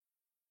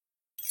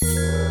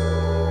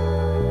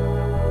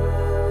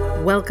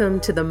Welcome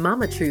to the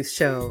Mama Truth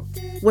Show,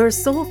 where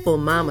soulful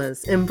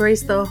mamas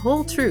embrace the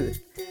whole truth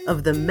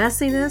of the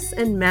messiness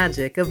and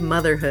magic of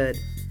motherhood.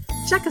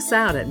 Check us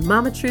out at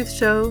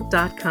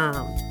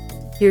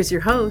mamatruthshow.com. Here's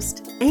your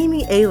host,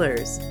 Amy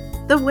Ehlers,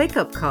 the Wake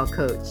Up Call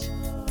Coach.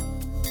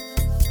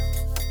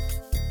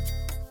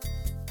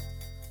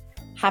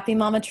 Happy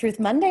Mama Truth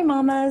Monday,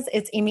 mamas.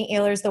 It's Amy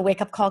Ehlers, the Wake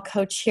Up Call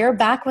Coach, here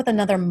back with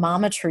another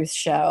Mama Truth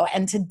show.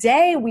 And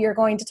today we are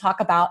going to talk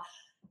about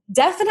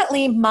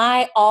definitely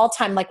my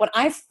all-time, like when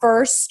I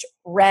first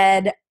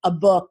read a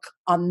book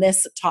on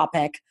this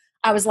topic,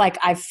 I was like,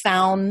 I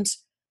found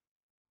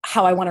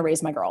how I want to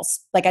raise my girls.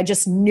 Like I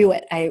just knew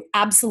it. I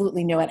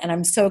absolutely knew it. And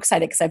I'm so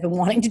excited because I've been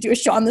wanting to do a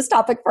show on this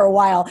topic for a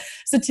while.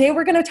 So today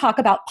we're going to talk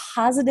about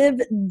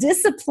positive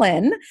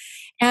discipline.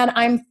 And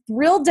I'm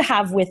thrilled to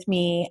have with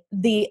me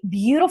the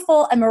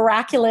beautiful and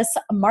miraculous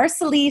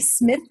Marcilie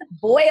Smith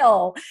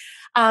Boyle.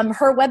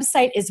 Her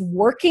website is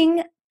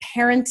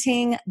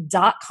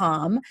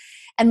workingparenting.com.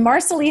 And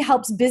Marcilie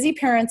helps busy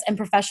parents and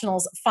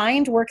professionals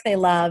find work they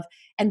love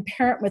and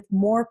parent with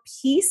more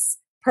peace,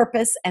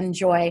 purpose, and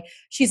joy.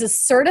 She's a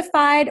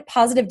certified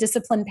positive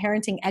discipline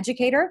parenting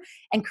educator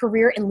and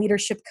career and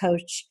leadership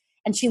coach.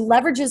 And she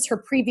leverages her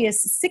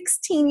previous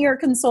 16-year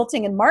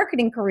consulting and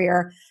marketing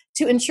career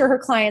to ensure her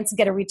clients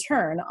get a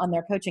return on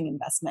their coaching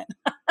investment.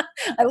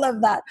 I love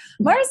that.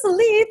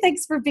 Marcilie,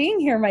 thanks for being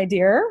here, my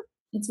dear.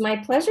 It's my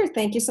pleasure.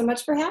 Thank you so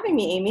much for having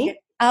me, Amy.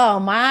 Oh,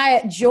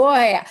 my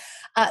joy.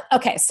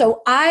 Okay,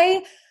 so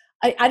I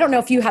don't know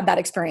if you had that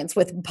experience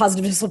with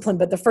positive discipline,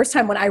 but the first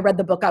time when I read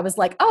the book, I was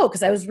like, oh,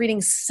 because I was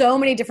reading so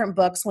many different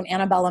books when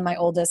Annabella, my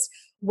oldest,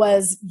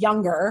 was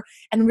younger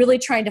and really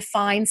trying to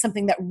find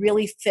something that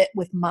really fit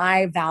with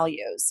my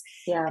values.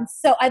 Yeah. And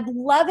so I'd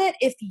love it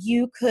if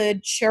you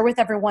could share with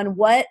everyone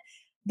what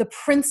the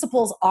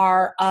principles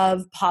are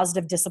of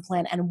positive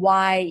discipline and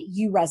why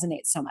you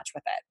resonate so much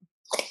with it.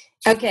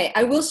 Okay,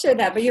 I will share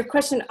that. But your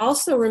question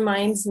also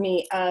reminds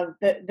me of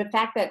the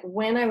fact that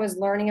when I was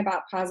learning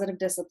about positive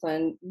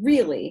discipline,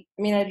 really,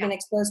 I mean, I'd been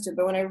exposed to it,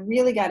 but when I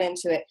really got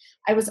into it,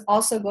 I was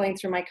also going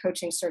through my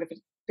coaching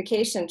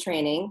certification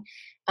training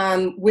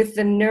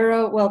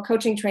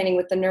coaching training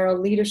with the Neuro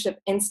Leadership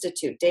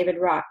Institute, David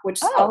Rock,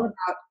 which is all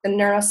about the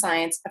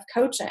neuroscience of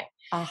coaching.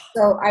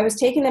 So I was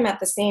taking them at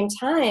the same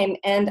time,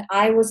 and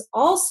I was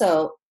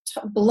also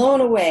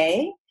blown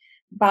away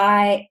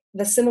by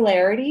the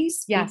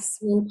similarities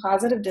between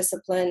positive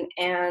discipline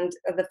and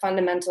the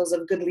fundamentals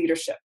of good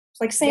leadership.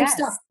 It's like same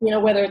stuff,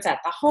 whether it's at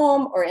the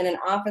home or in an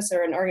office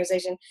or an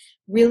organization,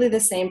 really the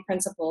same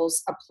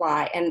principles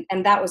apply. And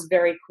that was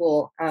very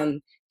cool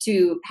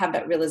to have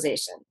that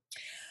realization.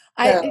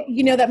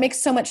 That makes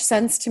so much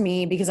sense to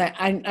me because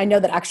I know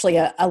that actually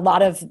a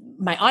lot of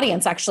my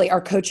audience actually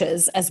are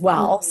coaches as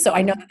well. Mm-hmm. So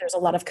I know that there's a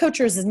lot of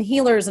coaches and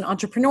healers and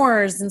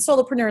entrepreneurs and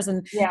solopreneurs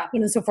and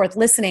so forth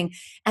listening.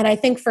 And I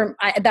think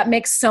that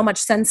makes so much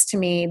sense to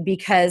me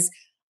because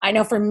I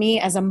know for me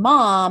as a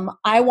mom,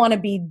 I want to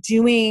be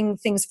doing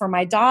things for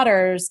my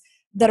daughters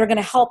that are going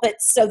to help it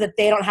so that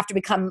they don't have to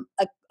become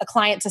a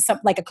client to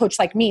like a coach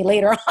like me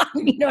later on.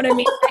 You know what I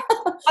mean?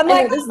 I'm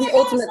like, this is the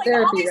ultimate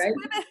therapy, right?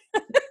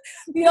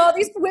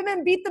 These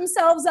women beat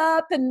themselves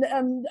up and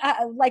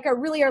are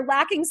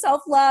lacking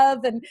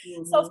self-love and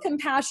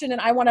self-compassion. And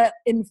I want to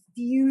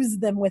infuse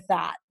them with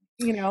that,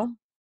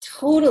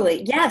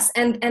 Totally. Yes.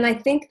 And I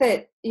think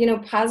that,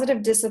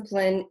 positive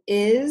discipline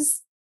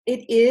is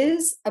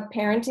a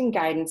parenting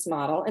guidance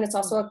model, and it's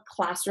also a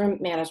classroom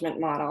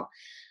management model.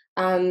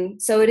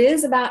 So it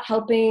is about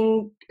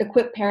helping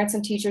equip parents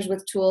and teachers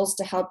with tools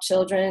to help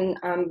children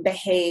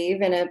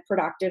behave in a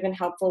productive and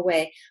helpful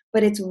way.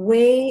 But it's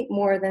way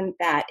more than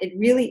that. It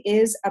really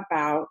is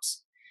about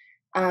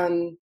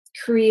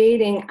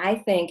creating, I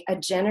think, a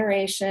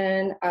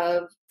generation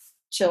of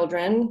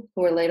children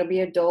who will later be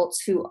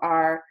adults who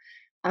are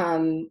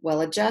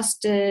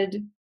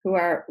well-adjusted, who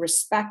are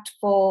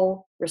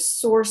respectful,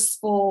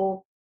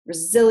 resourceful,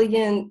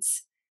 resilient,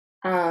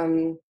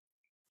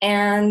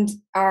 and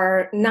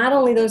are not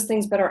only those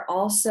things, but are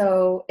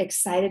also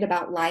excited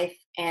about life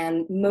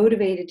and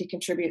motivated to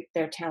contribute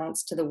their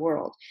talents to the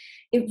world.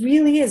 It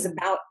really is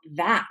about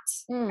that.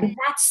 And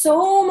that's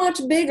so much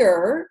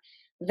bigger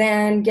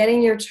than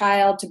getting your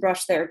child to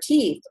brush their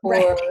teeth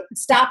or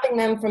stopping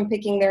them from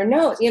picking their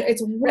nose.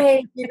 It's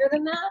way bigger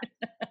than that.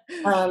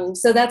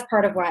 So that's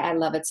part of why I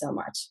love it so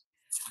much.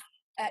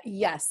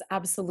 Yes,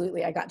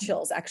 absolutely. I got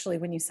chills actually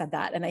when you said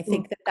that. And I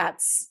think that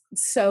that's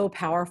so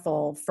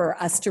powerful for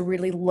us to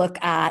really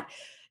look at,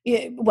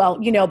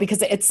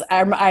 because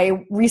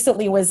I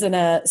recently was in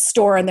a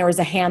store and there was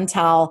a hand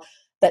towel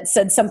that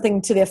said something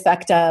to the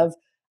effect of,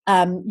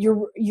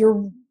 you're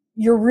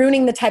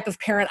ruining the type of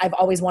parent I've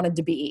always wanted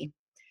to be.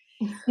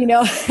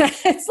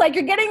 It's like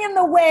you're getting in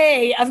the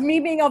way of me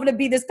being able to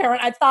be this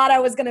parent I thought I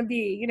was going to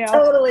be,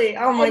 Totally.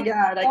 Oh my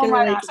God. I can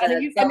relate to that.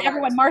 And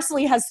everyone,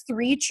 Marcilie has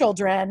 3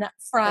 children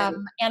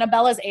from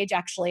Annabella's age,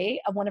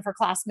 actually, of one of her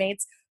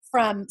classmates,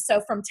 from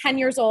 10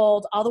 years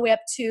old all the way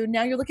up to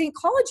now you're looking at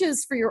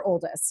colleges for your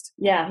oldest.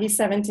 Yeah, he's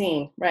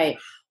 17. Right.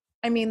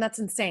 I mean, that's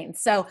insane.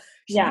 So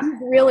Yeah. you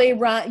really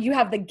you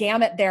have the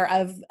gamut there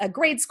of a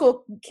grade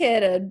school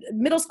kid, a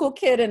middle school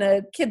kid, and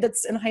a kid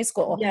that's in high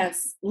school.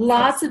 Yes.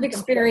 Lots of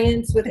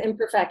experience with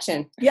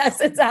imperfection.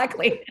 Yes,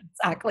 exactly.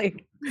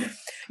 Exactly. Yeah.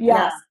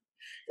 Yes.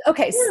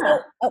 Okay. Yeah.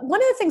 So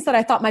one of the things that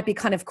I thought might be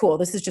kind of cool,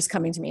 this is just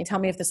coming to me, tell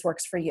me if this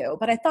works for you,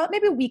 but I thought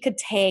maybe we could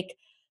take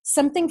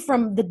something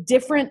from the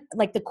different,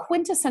 like the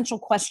quintessential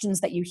questions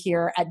that you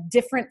hear at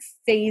different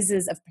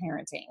phases of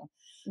parenting.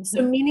 Mm-hmm.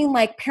 So meaning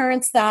like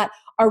parents that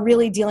are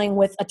really dealing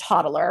with a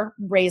toddler,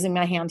 raising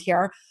my hand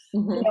here,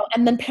 mm-hmm. you know,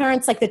 and then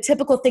parents like the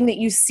typical thing that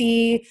you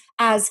see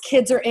as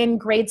kids are in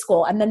grade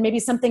school, and then maybe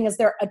something as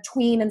they're a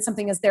tween and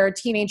something as they're a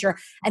teenager,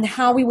 and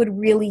how we would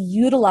really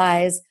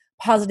utilize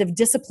positive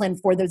discipline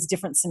for those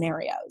different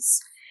scenarios.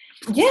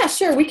 Yeah,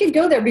 sure. We could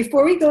go there.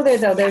 Before we go there,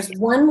 though, there's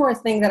one more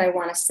thing that I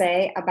want to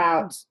say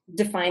about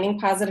defining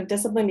positive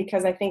discipline,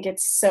 because I think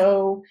it's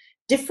so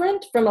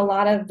different from a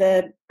lot of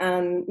the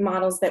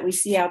models that we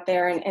see out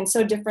there, and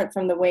so different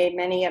from the way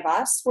many of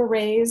us were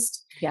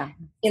raised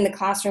in the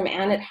classroom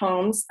and at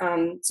homes.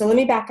 So let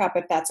me back up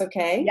if that's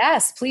okay.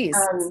 Yes, please.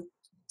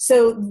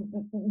 So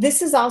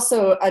this is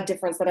also a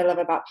difference that I love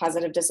about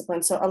positive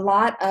discipline. So a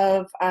lot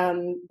of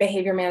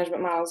behavior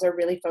management models are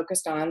really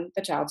focused on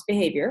the child's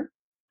behavior.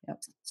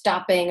 Yep.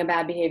 Stopping a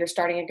bad behavior,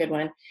 starting a good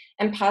one.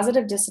 And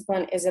positive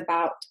discipline is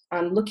about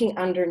looking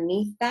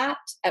underneath that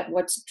at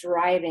what's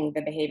driving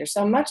the behavior.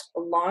 So much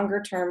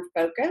longer term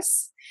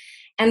focus.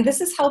 And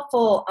this is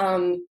helpful,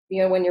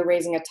 you know, when you're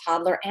raising a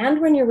toddler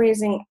and when you're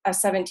raising a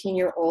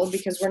 17-year-old,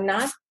 because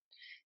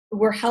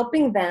we're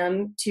helping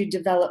them to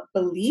develop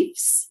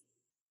beliefs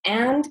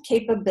and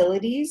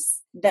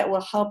capabilities that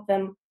will help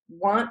them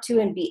want to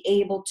and be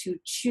able to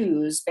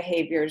choose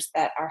behaviors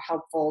that are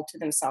helpful to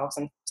themselves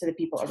and to the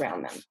people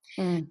around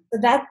them. So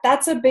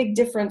that's a big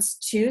difference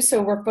too.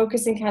 So we're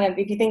focusing kind of,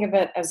 if you think of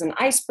it as an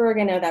iceberg,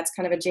 I know that's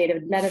kind of a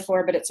jaded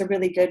metaphor, but it's a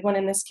really good one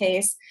in this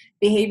case.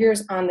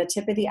 Behaviors on the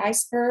tip of the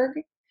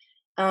iceberg.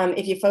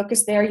 If you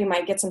focus there, you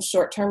might get some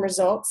short-term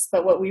results,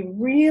 but what we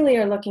really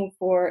are looking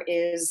for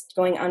is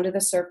going under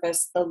the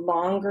surface, the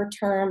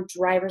longer-term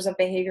drivers of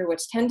behavior,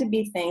 which tend to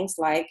be things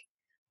like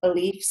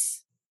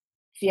beliefs,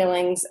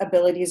 feelings,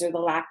 abilities, or the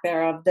lack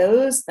thereof.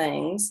 Those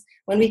things,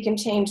 when we can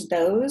change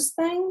those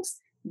things,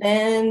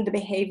 then the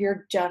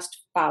behavior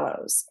just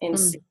follows. And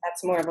so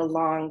that's more of a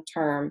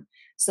long-term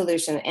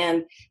solution.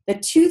 And the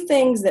two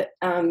things that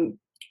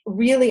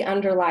really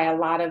underlie a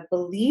lot of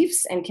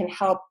beliefs and can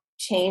help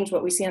change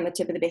what we see on the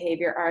tip of the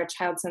behavior are a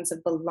child's sense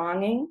of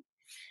belonging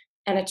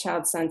and a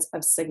child's sense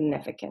of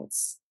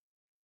significance.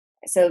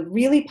 So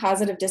really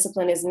positive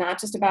discipline is not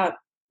just about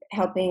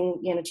helping,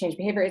 you know, change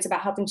behavior. It's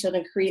about helping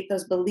children create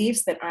those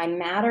beliefs that I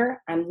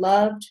matter, I'm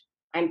loved,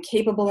 I'm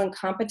capable and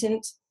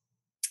competent,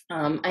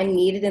 I'm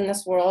needed in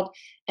this world.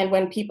 And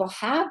when people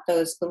have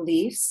those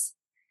beliefs,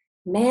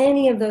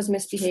 many of those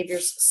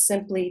misbehaviors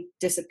simply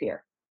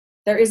disappear.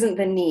 There isn't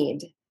the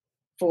need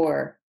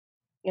for,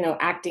 you know,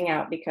 acting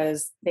out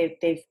because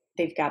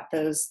they've got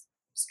those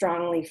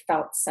strongly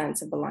felt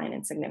sense of belonging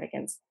and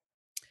significance.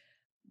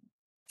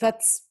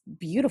 That's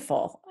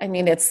beautiful. I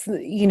mean, it's,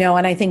 you know,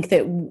 and I think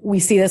that we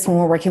see this when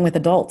we're working with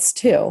adults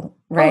too,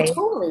 right? Oh,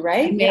 totally,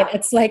 right? I mean,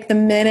 it's like the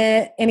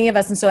minute any of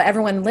us, and so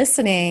everyone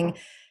listening,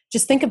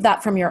 just think of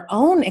that from your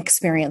own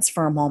experience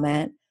for a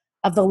moment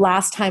of the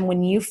last time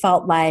when you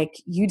felt like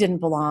you didn't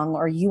belong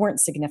or you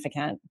weren't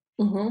significant.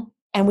 Mm-hmm.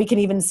 And we can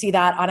even see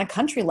that on a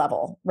country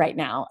level right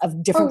now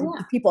of different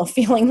people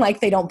feeling like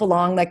they don't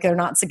belong, like they're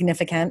not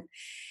significant.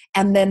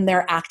 And then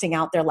they're acting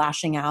out, they're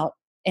lashing out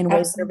in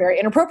ways that are very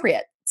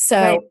inappropriate.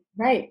 So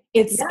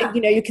it's,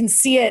 you know, you can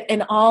see it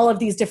in all of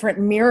these different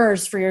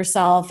mirrors for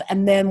yourself.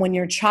 And then when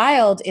your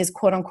child is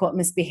quote unquote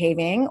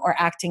misbehaving or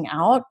acting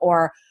out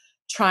or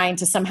trying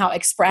to somehow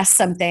express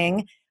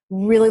something,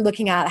 really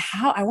looking at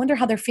I wonder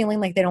how they're feeling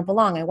like they don't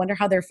belong. I wonder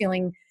how they're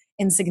feeling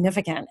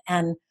insignificant.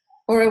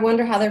 Or I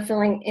wonder how they're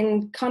feeling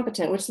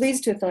incompetent, which leads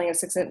to a feeling of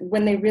success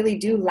when they really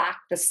do lack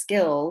the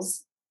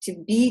skills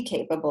to be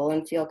capable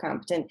and feel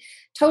competent.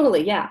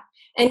 Totally, yeah.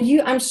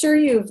 And I'm sure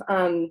you've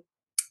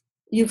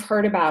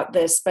heard about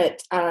this,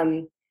 but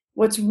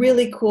what's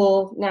really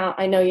cool now,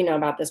 I know you know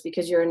about this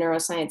because you're a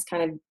neuroscience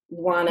kind of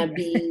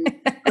wannabe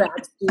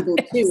grad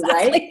student too,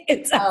 right?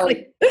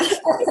 Exactly.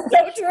 It's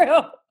so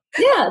true.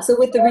 Yeah. So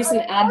with the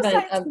recent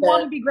advent of the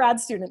wannabe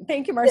grad student,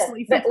 thank you,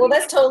 Marcilie. Yeah, well,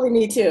 that's totally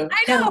me too.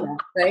 I know,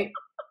 right?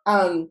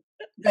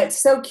 But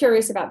so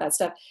curious about that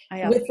stuff.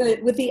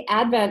 With the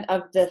advent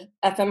of the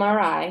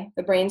fMRI,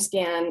 the brain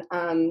scan,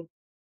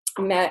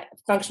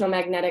 functional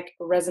magnetic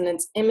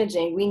resonance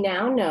imaging, we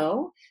now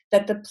know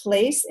that the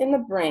place in the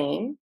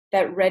brain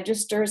that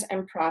registers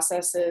and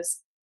processes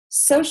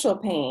social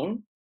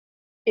pain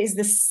is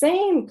the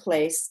same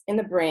place in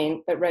the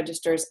brain that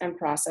registers and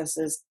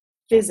processes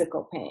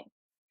physical pain.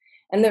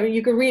 And then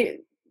you can read,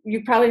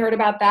 you probably heard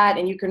about that,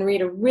 and you can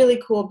read a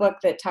really cool book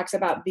that talks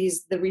about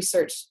the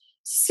research.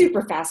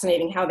 Super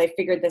fascinating how they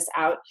figured this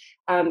out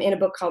in a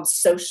book called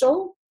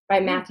Social by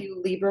Matthew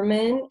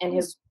Lieberman and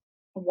his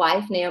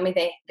wife, Naomi,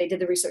 they did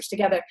the research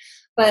together.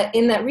 But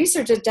in that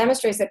research, it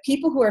demonstrates that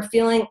people who are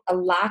feeling a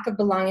lack of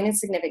belonging and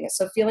significance,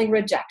 so feeling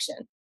rejection,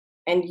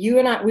 and you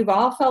and I, we've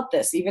all felt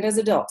this, even as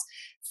adults,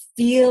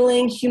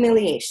 feeling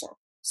humiliation.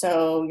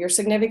 So your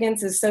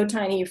significance is so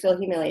tiny, you feel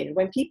humiliated.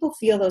 When people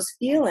feel those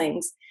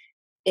feelings,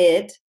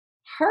 it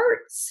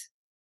hurts.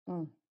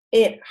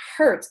 It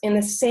hurts in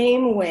the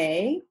same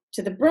way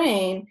to the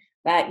brain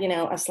that,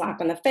 a slap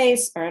in the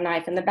face or a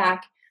knife in the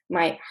back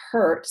might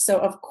hurt. So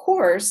of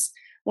course,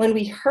 when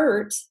we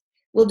hurt,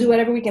 we'll do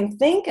whatever we can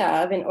think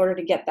of in order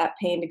to get that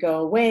pain to go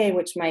away,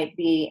 which might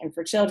be, and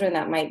for children,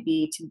 that might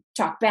be to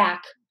talk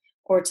back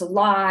or to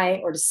lie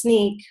or to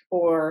sneak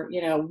or,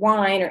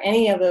 whine or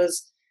any of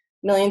those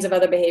millions of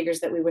other behaviors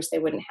that we wish they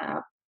wouldn't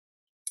have.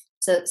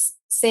 So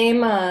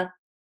same,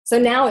 so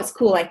now it's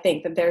cool, I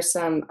think, that there's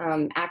some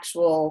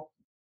actual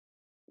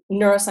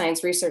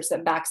neuroscience research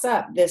that backs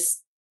up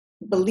this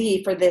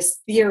belief or this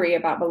theory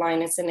about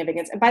belonging and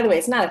significance. And by the way,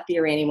 it's not a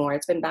theory anymore.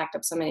 It's been backed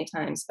up so many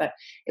times, but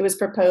it was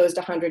proposed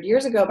 100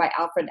 years ago by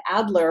Alfred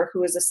Adler,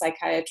 who is a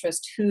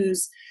psychiatrist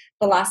whose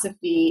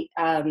philosophy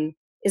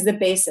is the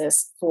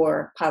basis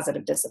for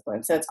positive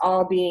discipline. So it's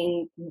all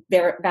being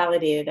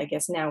validated, I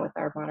guess, now with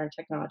our modern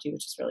technology,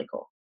 which is really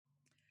cool.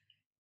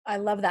 I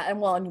love that.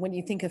 And when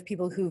you think of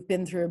people who've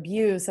been through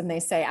abuse and they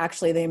say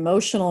actually the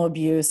emotional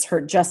abuse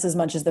hurt just as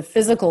much as the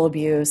physical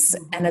abuse.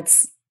 Mm-hmm. And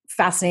it's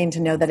fascinating to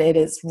know that it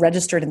is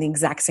registered in the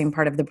exact same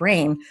part of the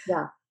brain.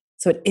 Yeah.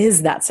 So it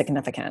is that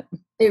significant.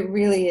 It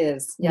really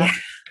is. Yeah.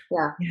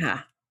 Yeah.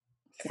 Yeah.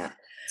 Yeah.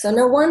 So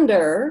no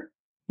wonder,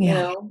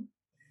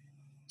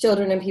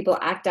 children and people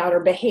act out or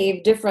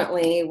behave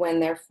differently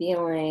when they're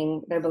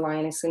feeling their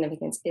belonging and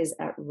significance is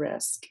at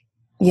risk.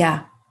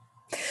 Yeah.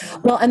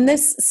 Well, and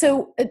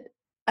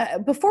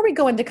before we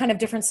go into kind of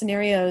different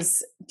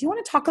scenarios, do you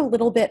want to talk a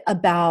little bit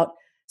about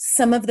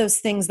some of those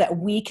things that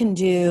we can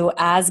do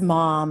as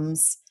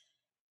moms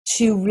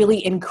to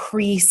really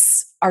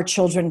increase our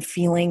children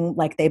feeling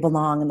like they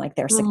belong and like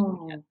they're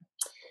significant?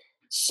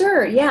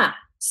 Sure. Yeah.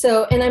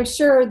 So, and I'm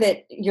sure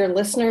that your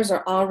listeners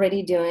are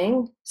already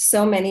doing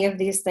so many of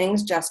these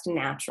things just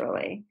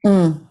naturally.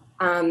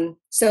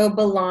 So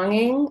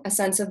belonging, a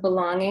sense of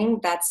belonging,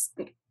 that's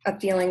a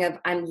feeling of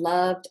I'm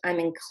loved, I'm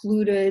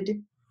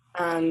included,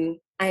 I'm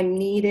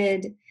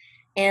needed.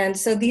 And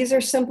so these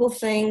are simple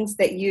things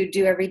that you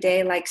do every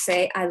day, like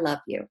say, I love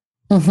you.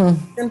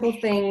 Mm-hmm. Simple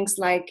things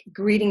like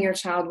greeting your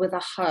child with a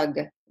hug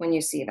when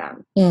you see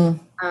them.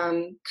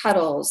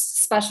 Cuddles,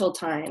 special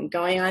time,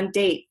 going on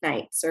date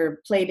nights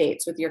or play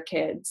dates with your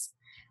kids,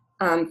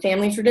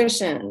 family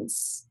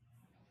traditions,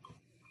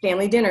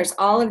 family dinners.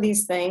 All of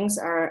these things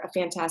are a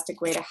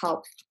fantastic way to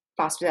help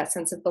foster that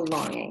sense of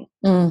belonging.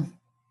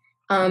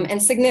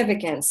 And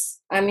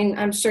significance. I mean,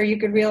 I'm sure you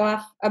could reel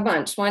off a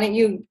bunch. Why don't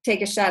you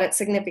take a shot at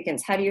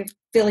significance? How do you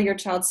fill your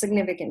child's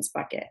significance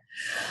bucket?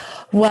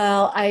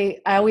 Well, I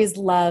always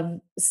love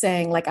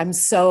saying, like, I'm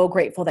so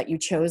grateful that you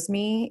chose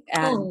me.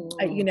 And,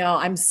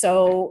 I'm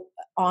so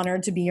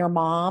honored to be your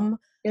mom.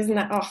 Isn't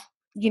that,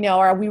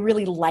 or we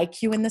really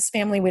like you in this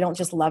family. We don't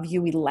just love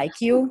you, we like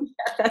you.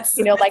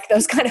 Like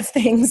those kind of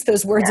things,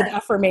 those words of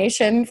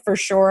affirmation for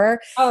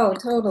sure. Oh,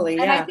 totally.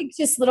 And I think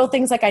just little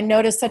things like I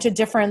noticed such a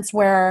difference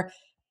where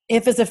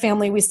if as a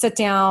family we sit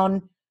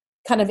down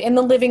kind of in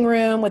the living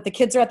room with the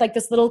kids are at like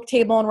this little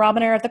table and Rob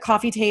and I are at the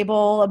coffee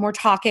table and we're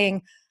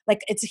talking,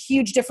 like it's a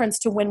huge difference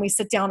to when we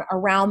sit down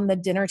around the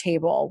dinner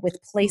table with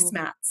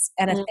placemats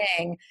and a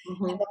thing.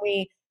 And then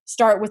we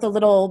start with a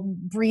little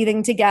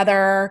breathing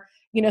together.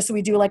 So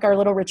we do like our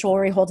little ritual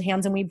where we hold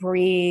hands and we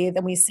breathe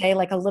and we say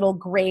like a little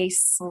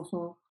grace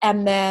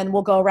and then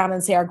we'll go around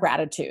and say our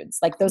gratitudes,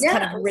 like those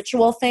kind of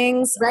ritual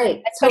things.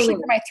 Right. Especially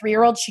for my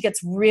 3-year-old, she gets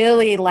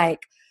really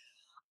like,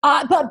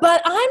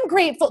 but I'm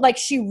grateful. Like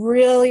she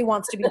really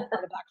wants to be a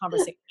part of that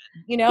conversation,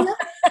 Yeah.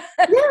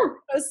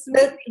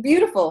 That's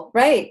beautiful.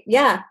 Right.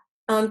 Yeah.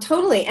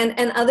 Totally.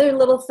 And other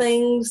little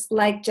things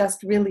like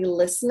just really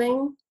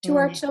listening to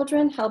our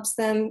children helps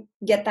them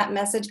get that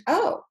message.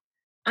 Oh,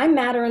 I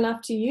matter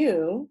enough to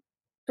you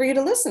for you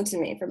to listen to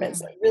me, for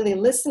instance. Really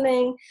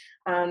listening,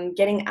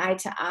 getting eye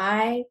to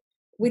eye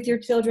with your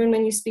children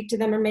when you speak to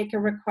them or make a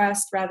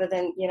request rather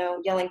than,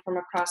 yelling from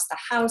across the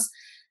house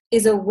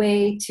is a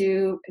way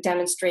to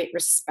demonstrate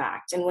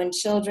respect. And when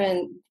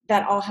children,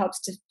 that all helps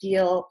to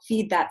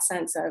feed that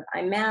sense of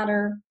I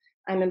matter,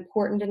 I'm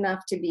important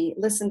enough to be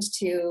listened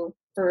to,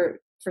 for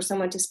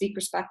someone to speak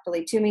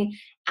respectfully to me.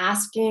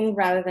 Asking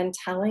rather than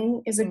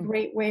telling is a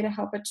great way to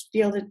help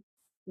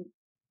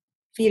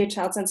feed a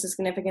child sense of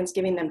significance,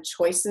 giving them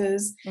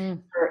choices.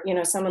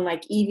 For someone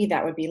like Evie,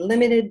 that would be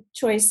limited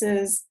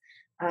choices.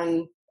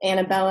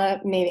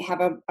 Annabella may have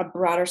a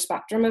broader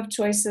spectrum of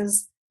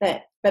choices.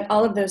 But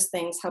all of those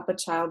things help a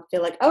child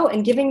feel like,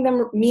 and giving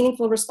them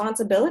meaningful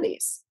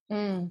responsibilities.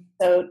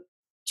 So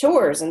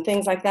chores and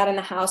things like that in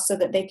the house so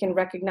that they can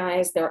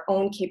recognize their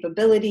own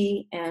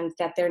capability and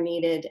that they're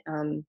needed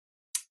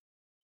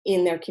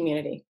in their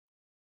community.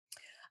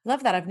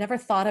 Love that. I've never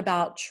thought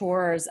about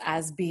chores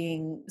as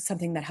being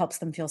something that helps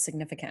them feel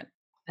significant.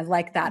 I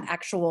like that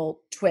actual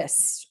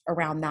twist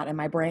around that in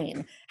my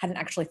brain. Hadn't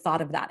actually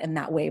thought of that in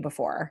that way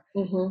before.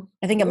 Mm-hmm.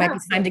 I think it might be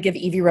time to give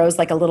Evie Rose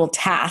like a little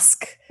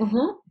task. Mm-hmm.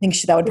 I think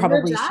that would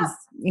probably,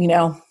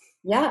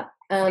 Yeah.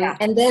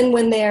 And then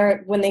when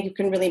they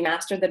can really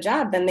master the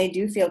job, then they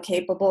do feel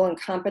capable and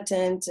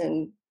competent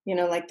and,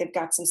 like they've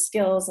got some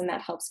skills, and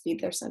that helps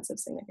feed their sense of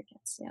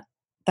significance. Yeah.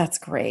 That's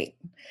great.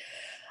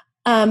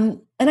 And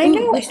I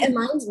know, which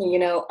reminds me,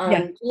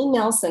 Jane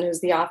Nelson,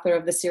 who's the author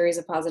of the series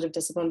of positive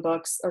discipline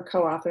books, or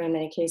co-author in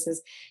many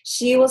cases,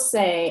 she will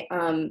say,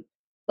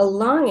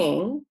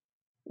 belonging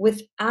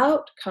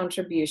without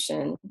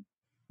contribution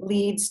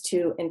leads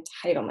to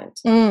entitlement.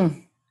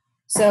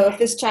 So if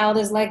this child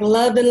is like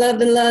loved and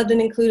loved and loved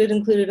and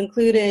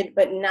included,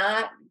 but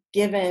not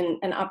given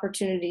an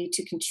opportunity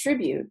to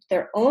contribute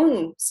their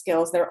own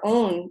skills, their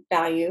own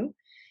value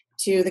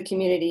to the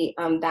community,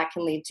 that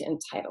can lead to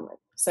entitlement.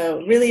 So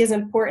it really is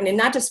important, and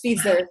not just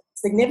feeds their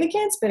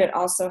significance, but it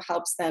also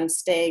helps them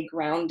stay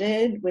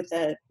grounded with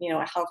a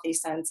healthy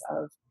sense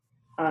of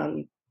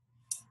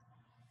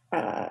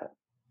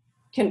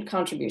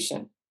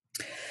contribution.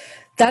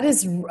 That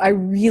is, I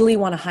really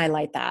want to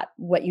highlight that,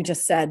 what you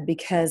just said,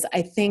 because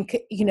I think,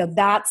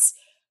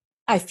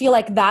 I feel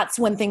like that's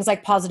when things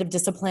like positive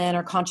discipline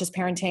or conscious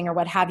parenting or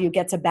what have you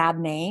gets a bad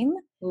name.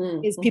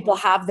 Is people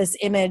have this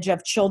image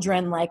of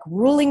children like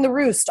ruling the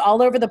roost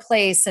all over the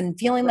place and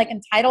feeling like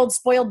entitled,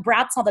 spoiled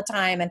brats all the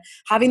time and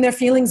having their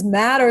feelings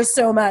matter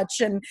so much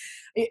and,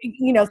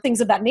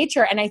 things of that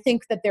nature. And I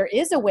think that there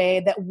is a way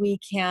that we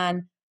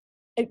can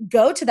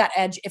go to that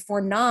edge if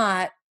we're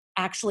not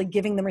actually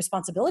giving them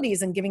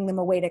responsibilities and giving them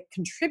a way to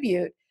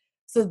contribute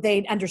so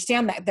they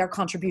understand that their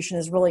contribution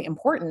is really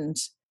important.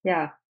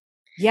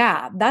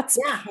 Yeah, that's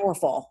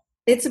powerful.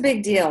 It's a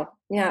big deal.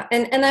 Yeah.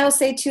 And I will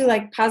say too,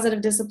 like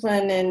positive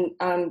discipline and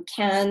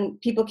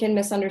people can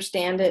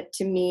misunderstand it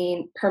to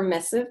mean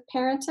permissive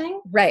parenting.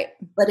 Right.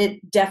 But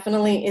it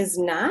definitely is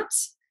not.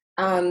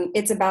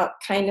 It's about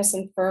kindness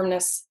and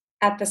firmness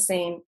at the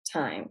same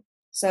time.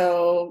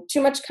 So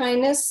too much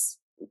kindness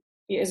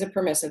is a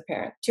permissive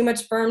parent. Too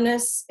much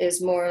firmness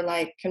is more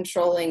like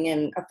controlling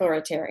and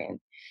authoritarian.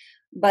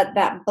 But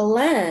that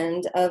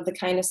blend of the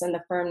kindness and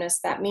the firmness,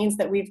 that means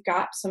that we've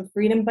got some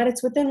freedom, but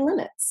it's within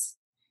limits,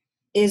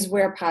 is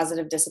where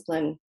positive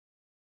discipline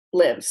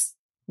lives.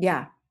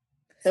 Yeah.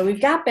 So we've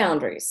got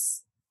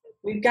boundaries,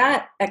 we've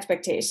got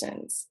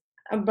expectations,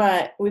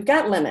 but we've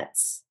got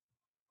limits.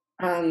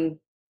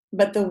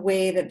 But the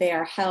way that they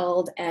are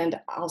held and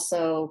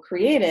also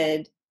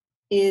created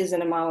is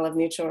in a model of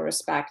mutual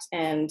respect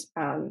and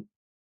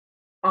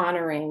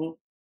honoring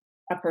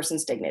a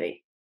person's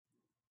dignity.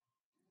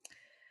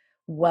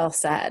 Well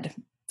said.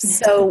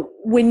 So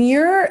when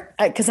you're,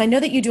 because I know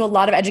that you do a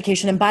lot of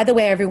education, and by the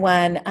way,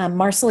 everyone,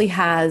 Marcilie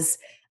has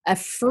a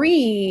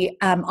free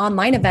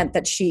online event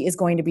that she is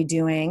going to be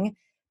doing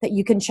that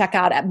you can check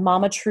out at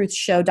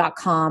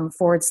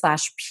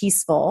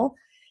mamatruthshow.com/peaceful.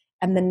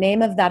 And the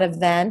name of that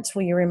event,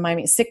 will you remind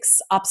me,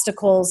 6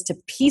 obstacles to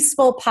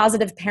peaceful,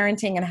 positive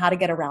parenting and how to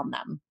get around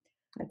them.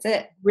 That's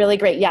it. Really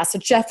great. Yeah. So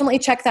definitely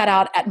check that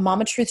out at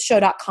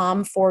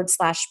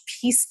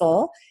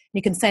mamatruthshow.com/peaceful.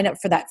 You can sign up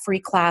for that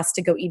free class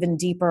to go even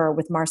deeper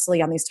with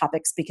Marcilie on these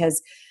topics,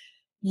 because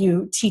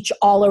you teach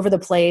all over the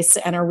place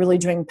and are really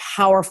doing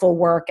powerful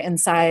work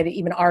inside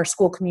even our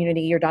school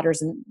community. Your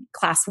daughter's in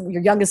class,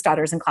 your youngest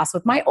daughter's in class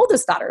with my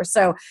oldest daughter.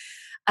 So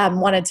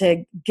wanted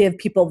to give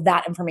people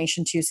that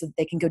information too, so that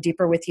they can go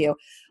deeper with you.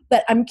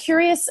 But I'm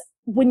curious,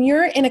 when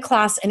you're in a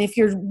class and if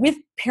you're with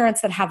parents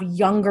that have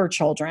younger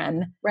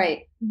children,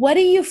 right, what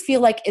do you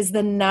feel like is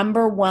the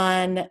number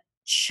one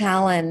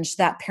challenge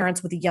that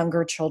parents with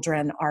younger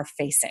children are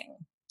facing?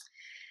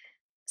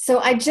 So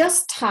I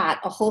just taught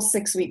a whole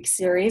 6-week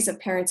series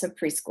of parents of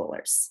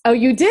preschoolers. Oh,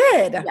 you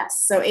did?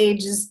 Yes. So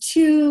ages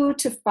 2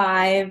 to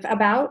 5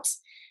 about.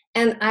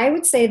 And I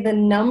would say the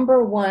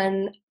number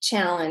one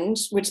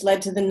challenge, which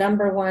led to the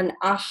number one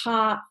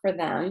aha for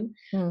them,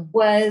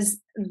 was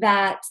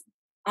that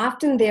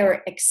often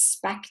they're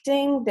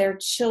expecting their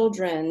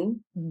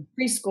children,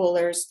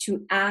 preschoolers,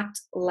 to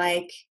act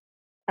like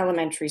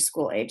elementary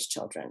school age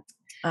children.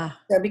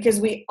 So because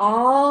we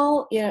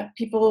all,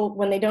 people,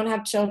 when they don't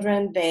have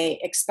children,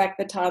 they expect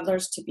the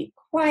toddlers to be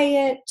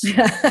quiet,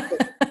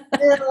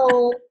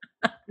 still,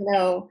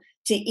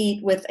 to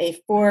eat with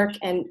a fork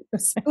and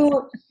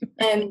spoon.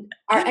 And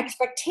our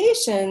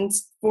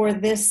expectations for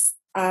this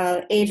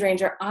age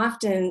range are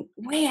often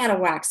way out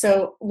of whack.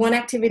 So one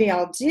activity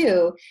I'll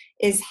do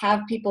is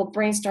have people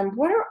brainstorm,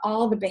 what are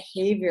all the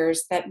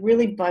behaviors that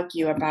really bug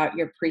you about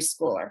your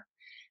preschooler?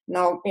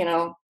 No,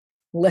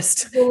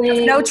 list.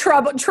 No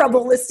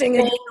trouble listing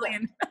a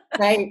million.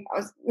 Right.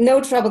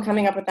 No trouble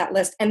coming up with that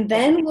list. And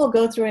then we'll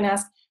go through and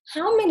ask,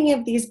 how many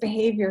of these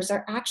behaviors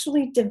are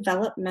actually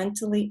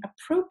developmentally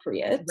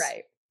appropriate?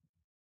 Right.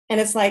 And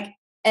it's like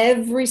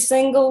every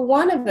single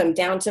one of them,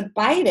 down to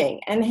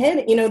biting and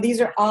hitting. These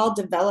are all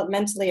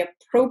developmentally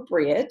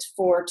appropriate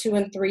for 2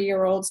 and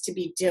 3-year-olds to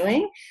be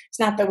doing. It's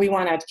not that we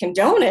want to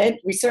condone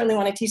it. We certainly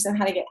want to teach them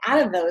how to get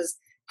out of those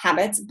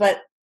habits,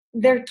 but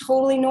they're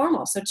totally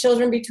normal. So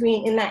children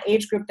in that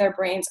age group, their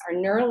brains are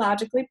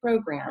neurologically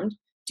programmed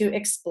to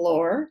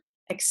explore,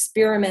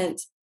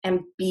 experiment,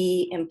 and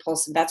be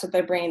impulsive. That's what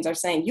their brains are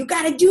saying. You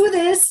got to do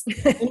this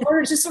in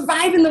order to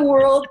survive in the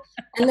world.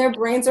 And their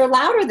brains are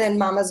louder than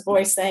mama's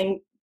voice saying,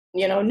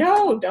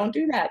 no, don't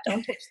do that.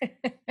 Don't do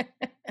that.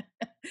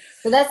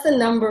 So that's the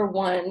number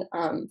one.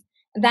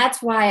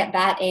 That's why at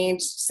that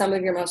age, some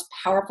of your most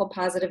powerful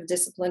positive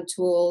discipline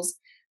tools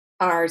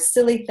are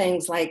silly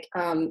things like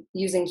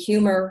using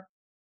humor,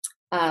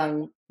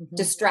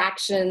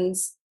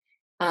 distractions,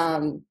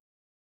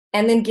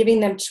 and then giving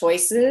them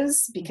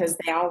choices, because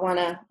they all want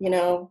to,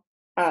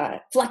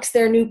 flex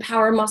their new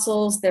power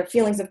muscles, their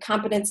feelings of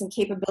competence and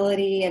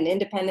capability and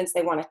independence.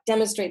 They want to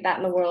demonstrate that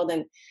in the world.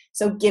 And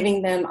so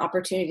giving them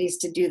opportunities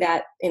to do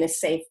that in a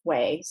safe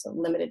way. So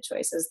limited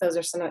choices. Those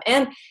are some of,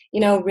 and,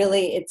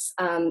 really it's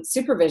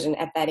supervision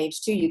at that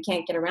age too. You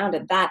can't get around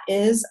it. That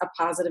is a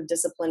positive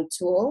discipline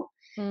tool.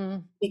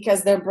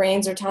 Because their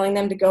brains are telling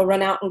them to go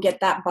run out and get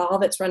that ball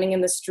that's running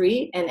in the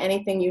street, and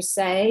anything you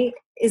say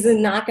is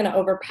not going to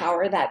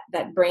overpower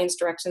that brain's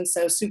direction.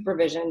 So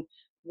supervision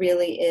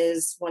really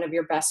is one of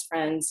your best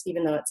friends,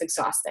 even though it's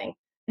exhausting.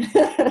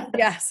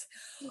 Yes.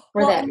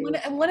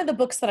 And one of the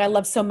books that I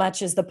love so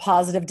much is the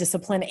Positive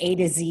Discipline A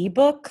to Z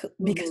book,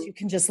 because you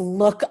can just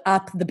look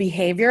up the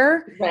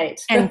behavior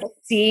and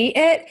see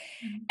it.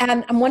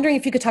 And I'm wondering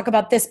if you could talk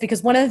about this,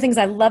 because one of the things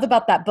I love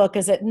about that book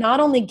is it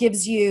not only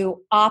gives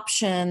you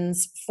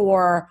options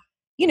for,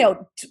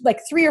 like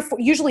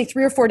usually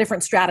three or four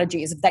different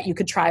strategies that you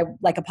could try,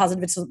 like a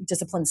positive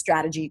discipline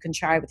strategy you can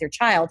try with your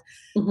child.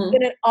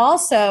 But it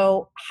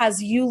also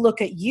has you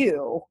look at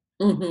you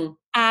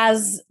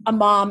as a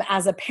mom,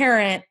 as a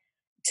parent,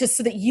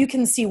 so that you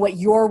can see what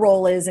your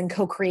role is in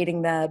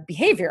co-creating the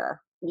behavior.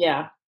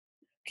 Yeah.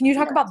 Can you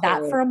talk about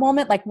that for a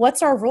moment? Like,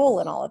 what's our role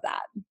in all of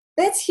that?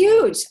 That's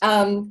huge.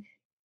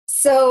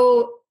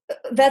 So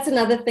that's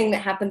another thing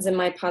that happens in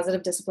my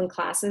positive discipline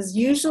classes.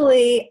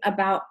 Usually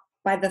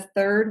by the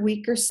third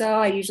week or so,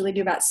 I usually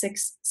do about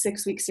six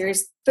week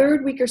series.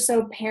 Third week or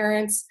so,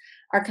 parents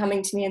are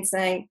coming to me and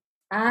saying,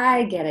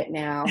 I get it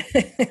now.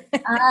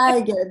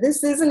 I get it.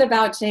 This isn't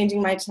about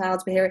changing my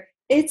child's behavior.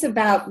 It's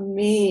about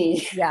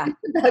me. Yeah.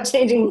 It's about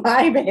changing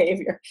my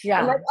behavior. Yeah.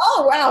 I'm like,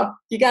 oh, wow,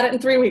 you got it in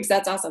 3 weeks.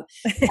 That's awesome.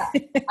 Yeah.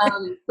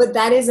 But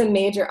that is a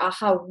major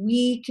aha.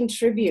 We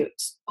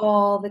contribute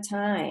all the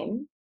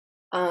time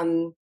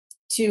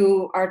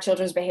to our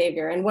children's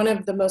behavior. And one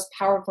of the most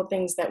powerful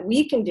things that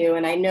we can do,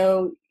 and I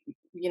know,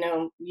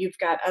 you've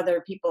got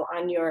other people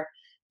on your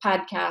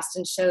podcast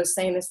and shows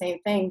saying the same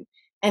thing,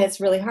 and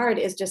it's really hard,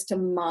 is just to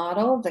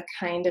model the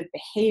kind of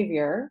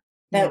behavior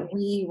that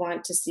we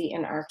want to see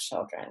in our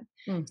children.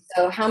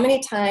 So how many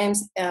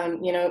times,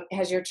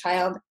 has your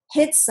child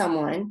hit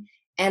someone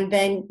and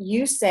then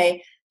you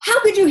say, how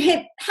could you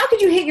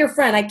hit your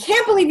friend? I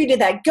can't believe you did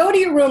that. Go to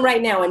your room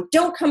right now and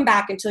don't come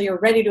back until you're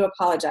ready to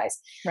apologize.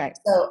 Right.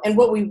 So, and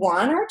what we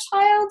want our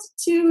child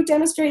to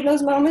demonstrate in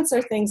those moments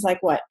are things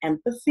like what?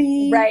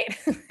 Empathy, right?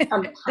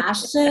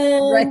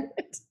 Compassion,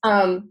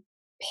 right.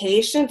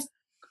 Patience,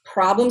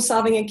 problem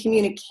solving, and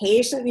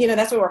communication.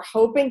 That's what we're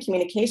hoping.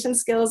 Communication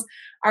skills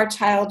our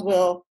child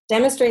will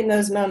demonstrate in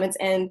those moments.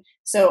 And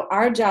so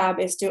our job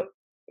is to,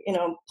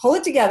 pull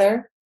it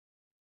together.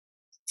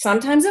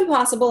 Sometimes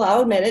impossible,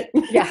 I'll admit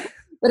it. Yeah.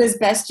 But as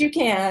best you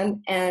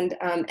can, and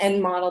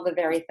model the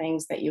very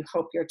things that you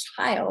hope your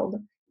child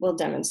will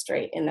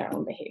demonstrate in their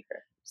own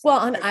behavior. Well,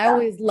 and I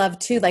always love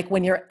too, like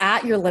when you're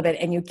at your limit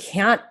and you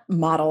can't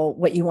model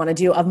what you want to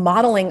do, of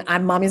modeling,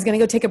 Mommy's going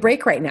to go take a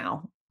break right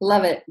now.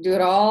 Love it. Do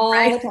it all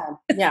the time.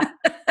 Yeah.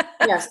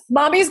 Yes.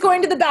 Mommy's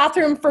going to the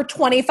bathroom for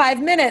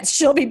 25 minutes.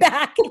 She'll be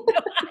back.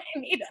 I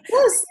need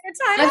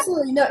time.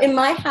 Absolutely. No, in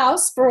my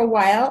house for a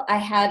while, I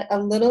had a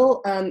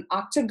little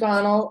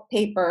octagonal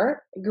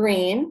paper,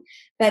 green,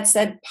 that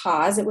said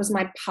pause. It was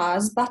my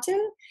pause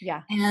button.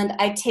 Yeah. And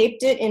I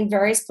taped it in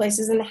various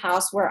places in the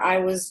house where I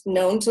was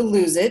known to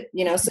lose it,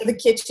 so the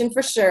kitchen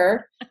for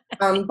sure.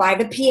 By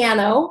the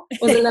piano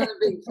was another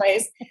big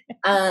place.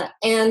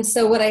 And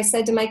so what I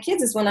said to my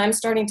kids is, when I'm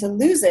starting to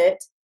lose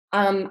it,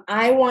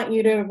 I want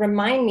you to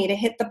remind me to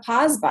hit the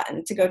pause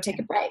button to go take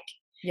a break.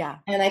 Yeah.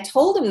 And I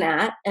told them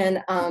that,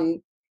 and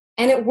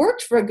it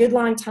worked for a good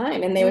long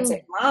time. And they would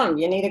say, Mom,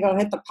 you need to go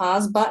hit the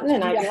pause button.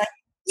 And I'd be like,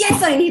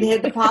 yes, I need to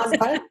hit the pause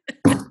button.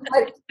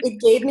 But it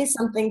gave me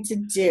something to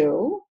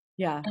do.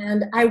 Yeah.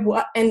 And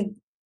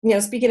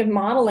speaking of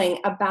modeling,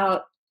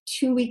 about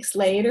 2 weeks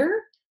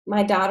later,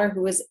 my daughter,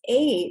 who was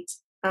 8,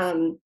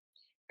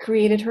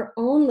 created her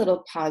own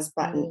little pause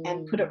button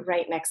and put it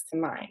right next to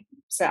mine.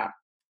 So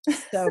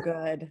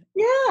good.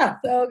 Yeah.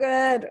 So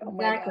good. Oh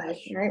my gosh.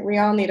 Right? We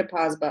all need a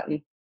pause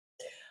button.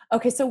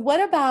 Okay. So what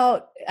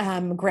about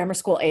grammar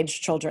school age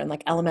children,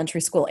 like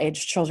elementary school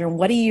age children?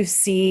 What do you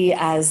see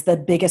as the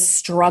biggest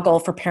struggle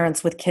for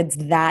parents with kids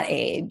that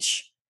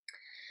age?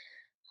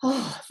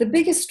 Oh, the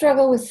biggest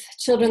struggle with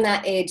children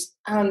that age.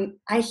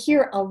 I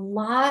hear a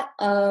lot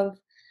of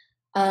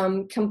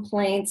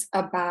complaints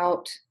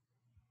about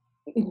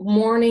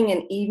morning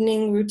and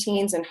evening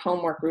routines and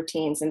homework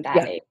routines in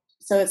that age.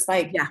 So it's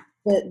like Yeah.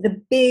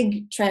 the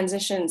big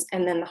transitions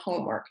and then the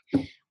homework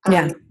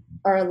Yeah.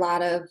 are a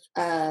lot of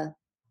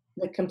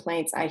the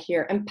complaints I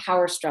hear, and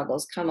power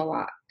struggles come a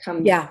lot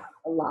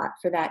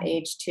for that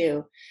age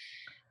too.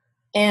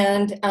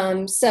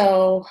 And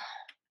so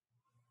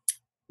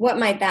what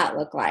might that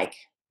look like?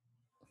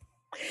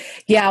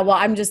 Yeah. Well,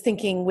 I'm just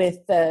thinking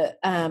with the,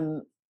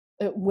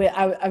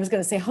 I was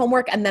going to say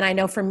homework. And then I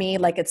know for me,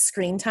 like it's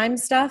screen time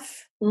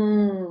stuff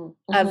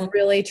of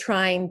really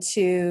trying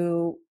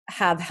to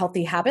have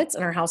healthy habits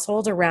in our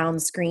household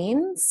around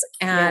screens.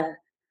 And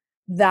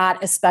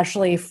that,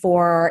 especially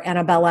for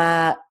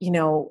Annabella,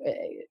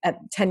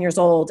 at 10 years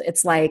old,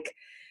 it's like,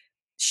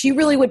 she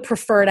really would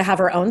prefer to have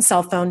her own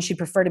cell phone. She'd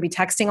prefer to be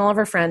texting all of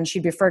her friends.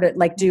 She'd prefer to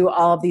like do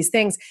all of these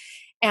things.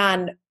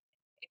 And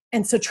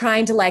so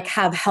trying to like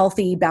have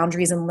healthy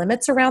boundaries and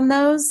limits around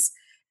those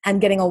and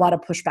getting a lot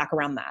of pushback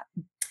around that.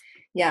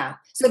 Yeah.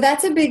 So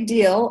that's a big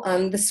deal,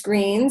 the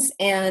screens.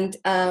 And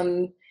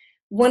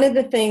one of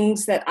the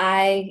things that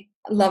I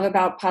love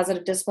about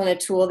positive discipline, a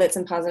tool that's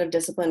in positive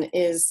discipline,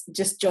 is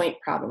just joint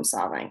problem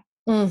solving.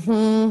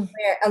 Mm-hmm.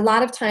 Where a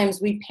lot of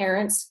times we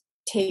parents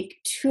take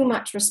too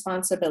much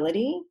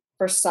responsibility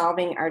for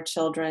solving our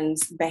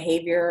children's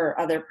behavior or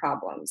other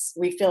problems.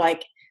 We feel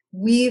like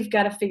we've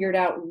got to figure it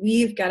out.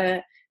 We've got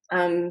to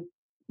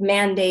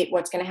mandate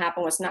what's going to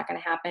happen, what's not going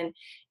to happen.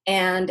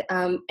 And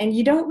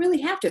you don't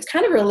really have to. It's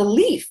kind of a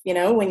relief,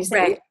 when you say,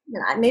 right.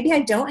 Maybe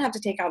I don't have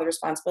to take all the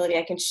responsibility.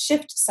 I can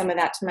shift some of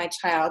that to my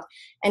child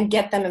and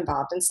get them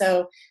involved. And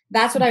so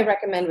that's what I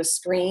recommend with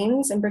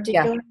screens in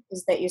particular,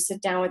 is that you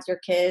sit down with your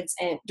kids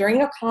and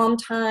during a calm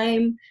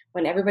time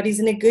when everybody's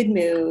in a good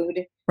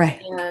mood,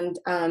 right,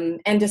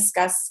 and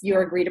discuss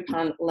your agreed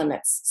upon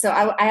limits. So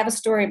I have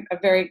a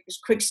very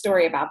quick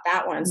story about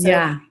that one.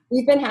 So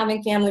we've been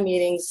having family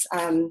meetings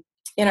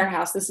in our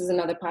house. This is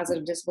another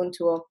positive discipline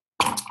tool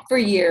for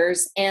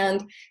years.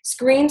 And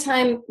screen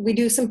time, we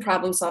do some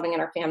problem solving in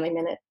our family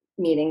minute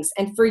meetings.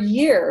 And for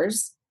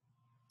years,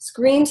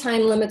 screen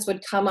time limits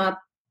would come up,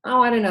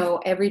 I don't know,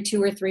 every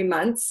 2 or 3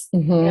 months.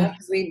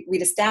 Because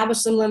we'd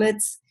establish some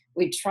limits.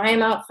 We'd try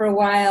them out for a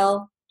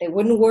while. They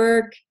wouldn't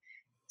work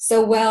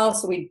so well.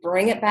 So we'd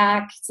bring it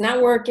back. It's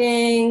not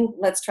working.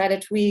 Let's try to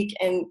tweak.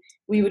 And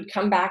we would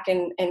come back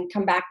and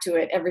come back to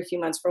it every few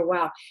months for a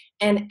while.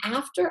 And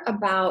after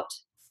about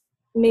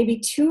maybe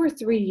 2 or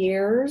 3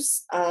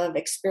 years of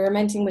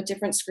experimenting with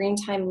different screen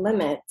time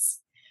limits,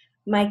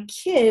 my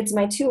kids,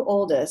 my 2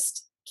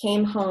 oldest,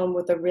 came home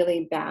with a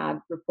really bad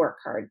report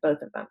card,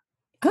 both of them.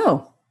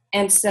 Oh.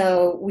 And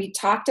so we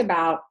talked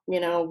about,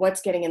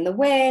 what's getting in the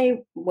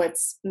way,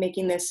 what's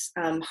making this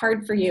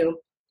hard for you.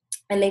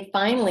 And they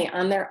finally,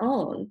 on their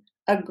own,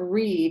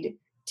 agreed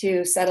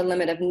to set a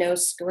limit of no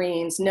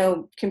screens,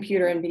 no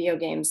computer and video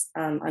games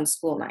on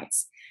school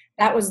nights.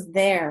 That was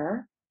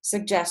their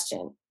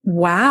suggestion.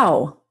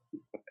 Wow.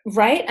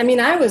 Right? I mean,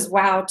 I was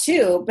wow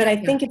too, but I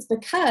think it's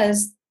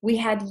because we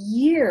had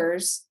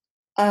years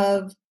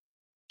of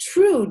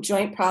true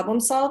joint problem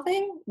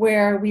solving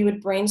where we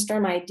would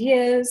brainstorm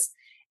ideas.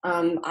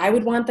 I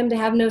would want them to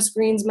have no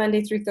screens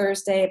Monday through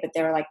Thursday, but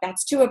they were like,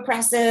 that's too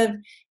oppressive.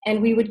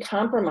 And we would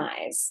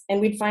compromise,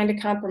 and we'd find a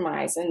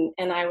compromise.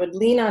 And I would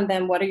lean on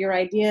them. What are your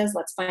ideas?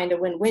 Let's find a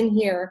win-win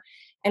here.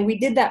 And we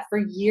did that for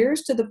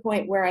years, to the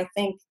point where I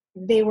think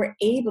they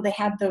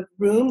had the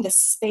room, the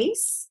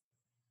space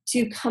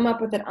to come up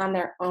with it on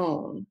their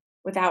own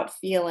without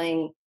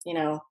feeling,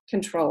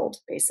 controlled,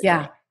 basically.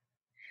 Yeah.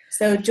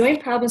 So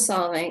joint problem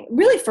solving,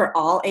 really for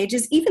all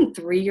ages, even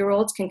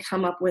 3-year-olds can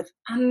come up with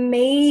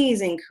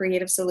amazing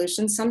creative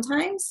solutions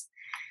sometimes.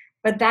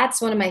 But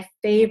that's one of my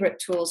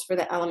favorite tools for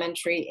the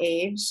elementary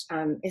age,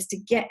 is to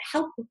get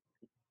help,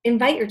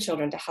 invite your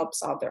children to help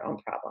solve their own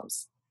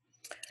problems.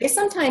 They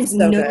sometimes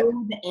know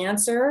the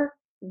answer.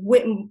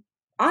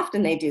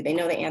 Often they do. They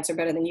know the answer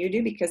better than you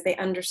do because they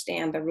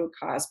understand the root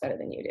cause better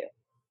than you do.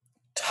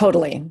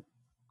 Totally.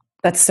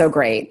 That's so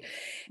great.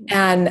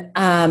 And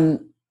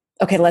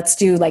okay, let's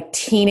do like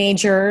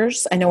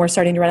teenagers. I know we're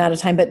starting to run out of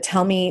time, but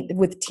tell me,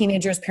 with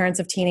teenagers, parents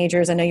of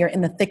teenagers, I know you're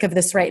in the thick of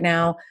this right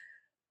now.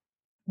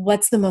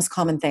 What's the most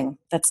common thing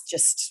that's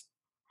just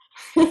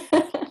a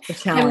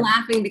challenge? I'm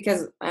laughing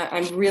because I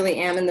really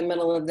am in the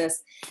middle of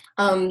this.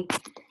 And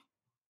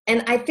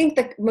I think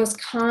the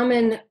most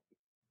common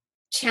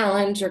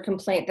challenge or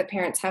complaint that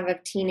parents have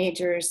of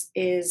teenagers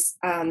is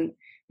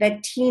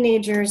that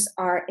teenagers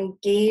are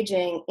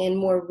engaging in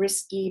more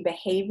risky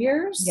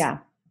behaviors. Yeah.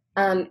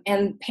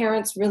 And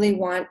parents really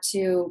want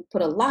to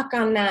put a lock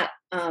on that,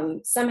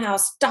 somehow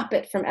stop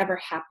it from ever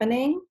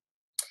happening.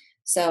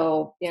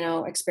 So,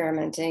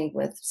 experimenting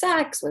with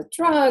sex, with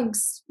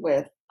drugs,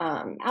 with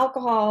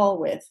alcohol,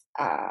 with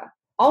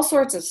all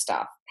sorts of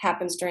stuff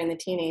happens during the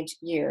teenage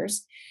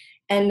years.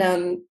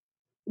 And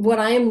what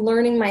I am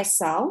learning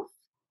myself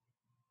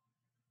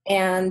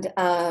and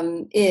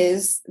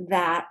is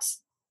that,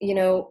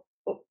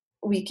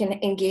 we can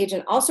engage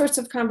in all sorts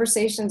of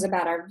conversations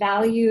about our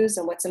values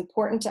and what's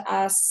important to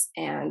us,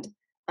 and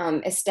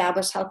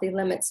establish healthy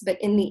limits. But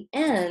in the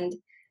end,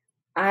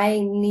 I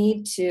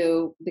need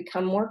to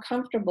become more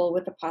comfortable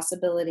with the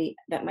possibility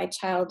that my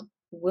child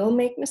will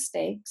make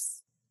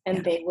mistakes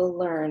and they will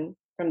learn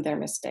from their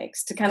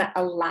mistakes, to kind of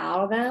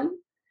allow them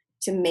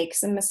to make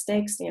some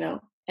mistakes,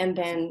 and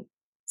then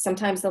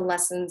sometimes the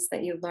lessons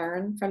that you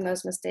learn from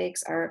those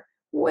mistakes are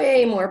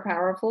way more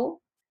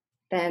powerful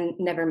than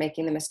never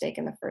making the mistake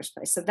in the first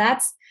place. So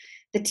that's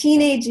the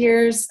teenage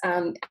years.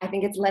 I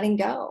think it's letting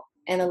go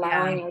and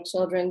allowing our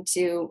children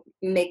to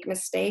make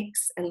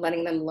mistakes and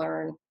letting them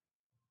learn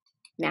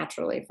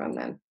naturally from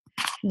them.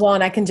 Well,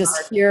 and I can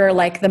just hear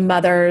like the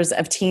mothers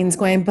of teens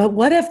going, but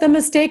what if the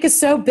mistake is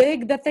so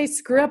big that they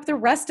screw up the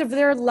rest of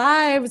their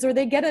lives, or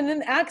they get in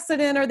an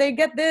accident, or they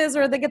get this,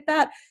 or they get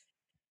that?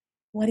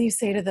 What do you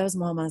say to those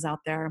mamas out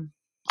there?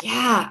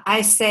 Yeah,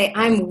 I say,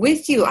 I'm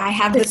with you. I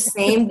have the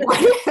same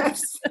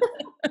what-ifs.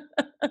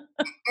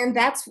 And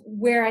that's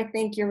where I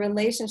think your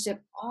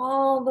relationship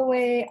all the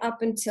way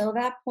up until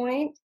that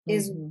point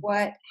is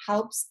what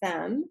helps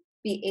them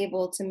be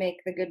able to make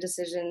the good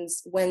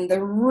decisions when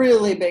the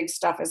really big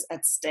stuff is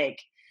at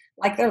stake,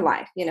 like their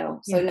life,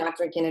 so not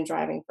drinking and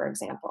driving, for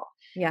example.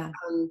 Yeah.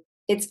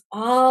 It's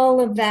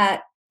all of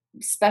that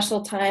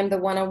special time, the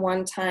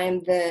one-on-one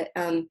time, the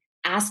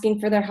asking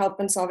for their help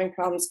in solving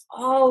problems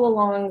all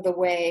along the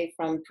way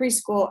from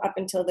preschool up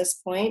until this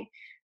point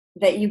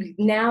that you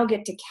now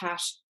get to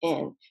cash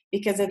in,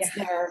 because it's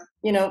their,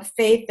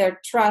 faith, their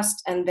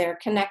trust, and their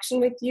connection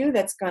with you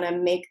that's going to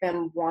make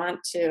them want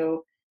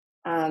to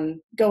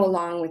go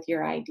along with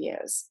your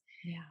ideas.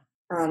 Yeah.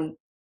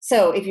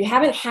 So if you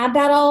haven't had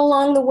that all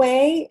along the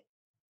way,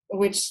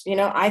 which,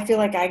 I feel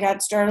like I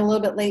got started a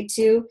little bit late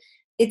too,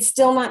 it's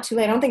still not too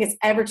late. I don't think it's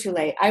ever too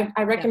late.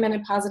 I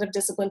recommended positive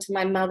discipline to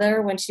my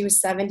mother when she was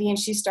 70, and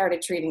she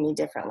started treating me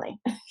differently.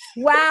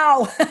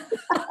 Wow.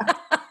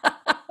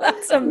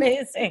 That's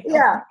amazing.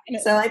 Yeah.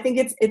 So I think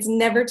it's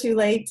never too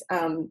late.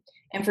 And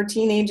for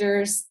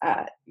teenagers,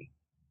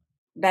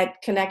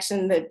 that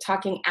connection, the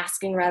talking,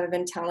 asking rather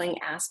than telling,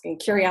 asking,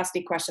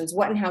 curiosity questions,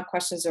 what and how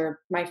questions are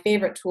my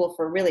favorite tool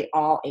for really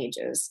all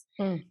ages.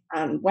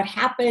 What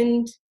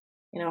happened?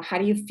 How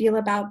do you feel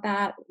about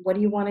that? What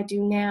do you want to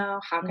do now?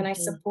 How can I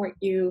support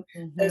you?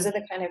 Those are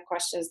the kind of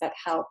questions that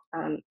help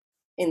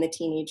in the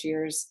teenage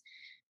years,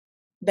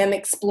 them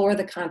explore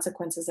the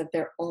consequences of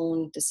their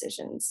own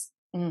decisions.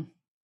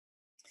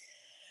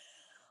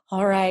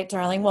 All right,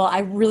 darling. Well, I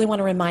really want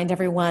to remind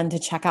everyone to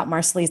check out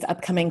Marcilie's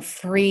upcoming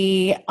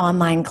free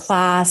online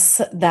class.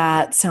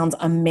 That sounds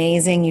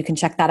amazing. You can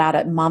check that out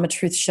at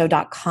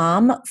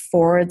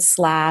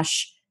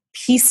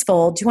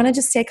mamatruthshow.com/peaceful. Do you want to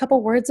just say a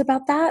couple words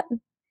about that?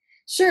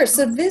 Sure.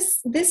 So this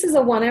is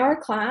a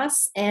 1-hour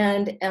class,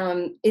 and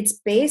it's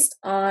based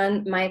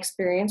on my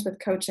experience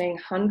with coaching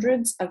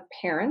hundreds of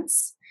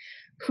parents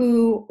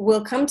who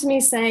will come to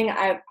me saying,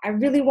 I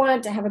really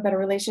want to have a better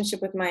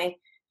relationship with my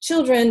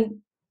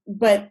children,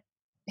 but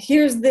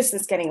here's this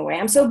that's getting away.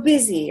 I'm so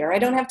busy, or I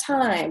don't have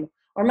time,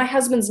 or my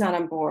husband's not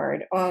on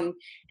board.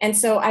 And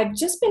so I've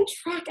just been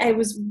I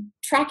was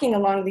tracking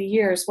along the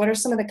years, what are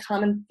some of the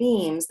common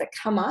themes that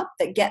come up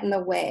that get in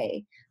the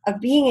way of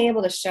being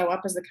able to show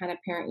up as the kind of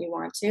parent you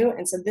want to.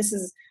 And so this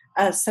is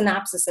a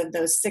synopsis of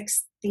those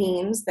 6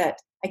 themes that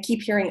I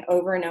keep hearing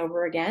over and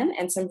over again,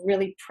 and some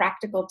really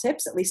practical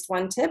tips, at least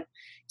one tip,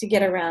 to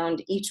get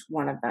around each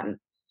one of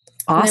them.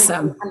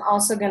 Awesome. I'm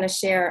also going to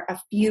share a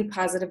few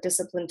positive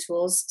discipline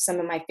tools, some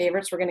of my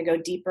favorites. We're going to go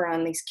deeper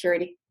on these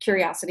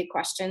curiosity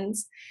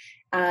questions,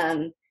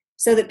 so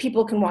that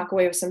people can walk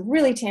away with some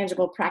really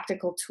tangible,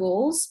 practical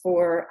tools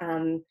for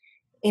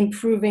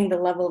improving the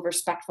level of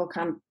respectful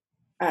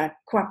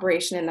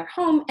cooperation in their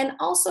home, and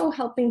also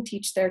helping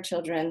teach their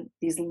children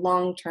these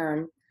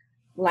long-term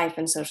life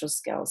and social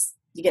skills.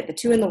 You get the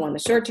 2 in the 1, the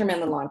short term and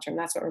the long term.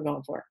 That's what we're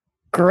going for.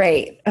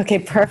 Great. Okay,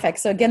 perfect.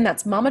 So again,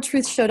 that's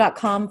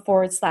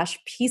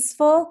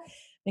mamatruthshow.com/peaceful.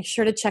 Make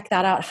sure to check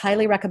that out.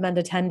 Highly recommend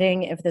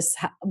attending if this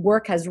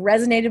work has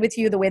resonated with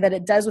you the way that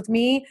it does with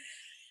me.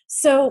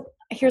 So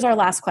here's our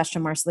last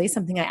question, Marcilie,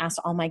 something I asked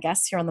all my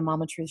guests here on the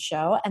Mama Truth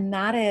Show, and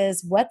that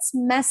is, what's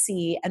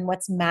messy and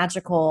what's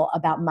magical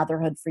about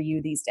motherhood for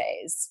you these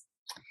days?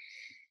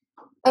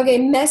 Okay,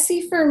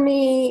 messy for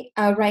me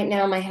right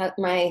now,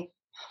 my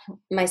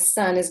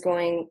son is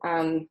going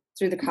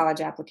through the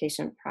college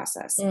application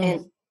process.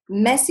 And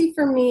messy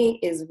for me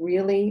is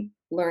really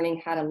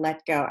learning how to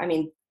let go. I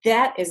mean,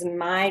 that is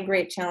my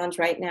great challenge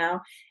right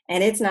now,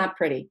 and it's not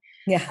pretty.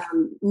 Yeah.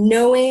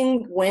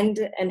 Knowing when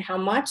and how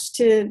much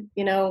to,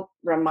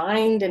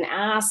 remind and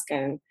ask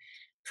and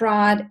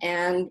prod,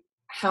 and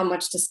how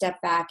much to step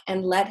back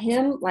and let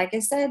him, like I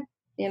said,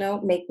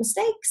 make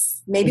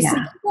mistakes, maybe some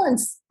good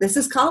ones. This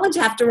is college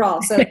after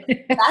all. So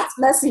that's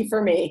messy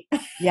for me.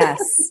 Yes,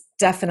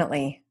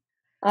 definitely.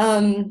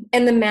 And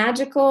the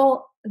magic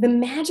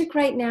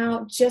right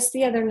now, just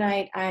the other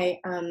night, I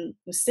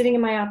was sitting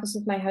in my office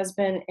with my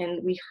husband,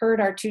 and we heard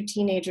our 2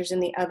 teenagers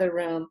in the other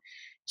room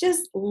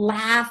just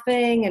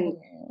laughing and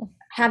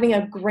having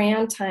a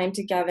grand time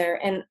together.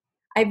 And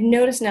I've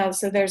noticed now,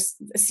 so there's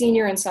a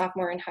senior and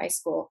sophomore in high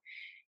school,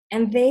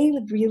 and they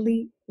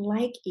really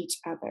like each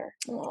other.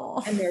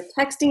 Oh. And they're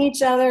texting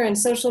each other and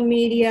social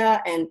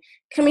media and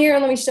come here,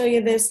 let me show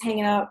you this,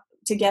 hanging out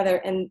together.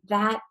 And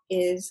that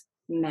is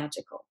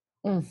magical.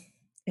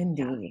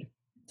 Indeed.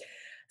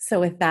 So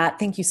with that,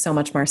 thank you so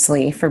much,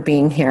 Marcilie, for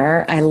being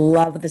here. I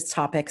love this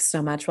topic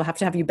so much. We'll have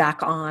to have you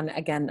back on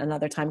again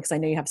another time because I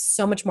know you have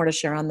so much more to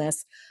share on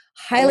this.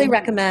 Highly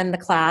recommend the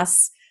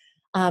class.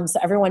 So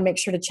everyone make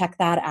sure to check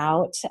that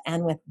out.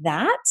 And with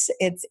that,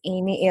 it's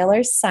Amy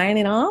Ehlers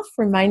signing off,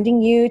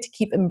 reminding you to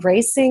keep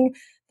embracing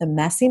the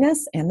messiness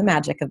and the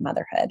magic of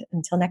motherhood.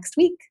 Until next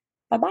week.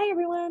 Bye-bye,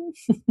 everyone.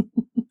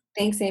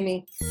 Thanks,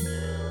 Amy.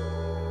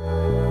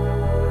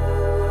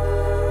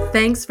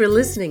 Thanks for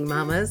listening,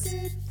 mamas.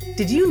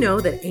 Did you know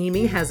that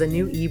Amy has a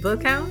new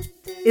ebook out?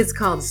 It's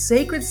called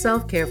Sacred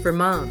Self-Care for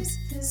Moms,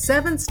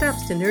 7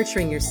 Steps to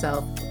Nurturing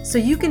Yourself so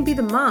you can be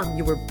the mom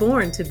you were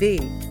born to be.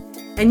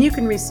 And you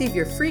can receive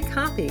your free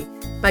copy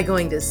by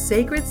going to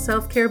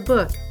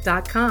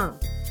sacredselfcarebook.com.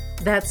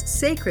 That's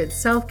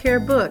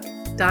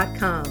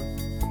sacredselfcarebook.com.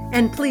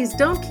 And please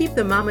don't keep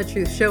the Mama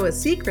Truth Show a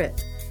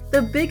secret.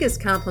 The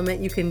biggest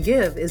compliment you can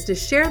give is to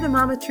share the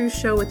Mama Truth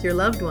Show with your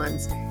loved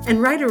ones and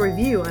write a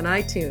review on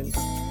iTunes.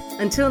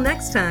 Until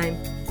next time,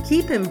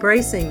 keep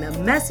embracing the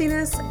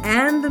messiness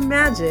and the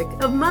magic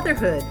of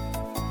motherhood.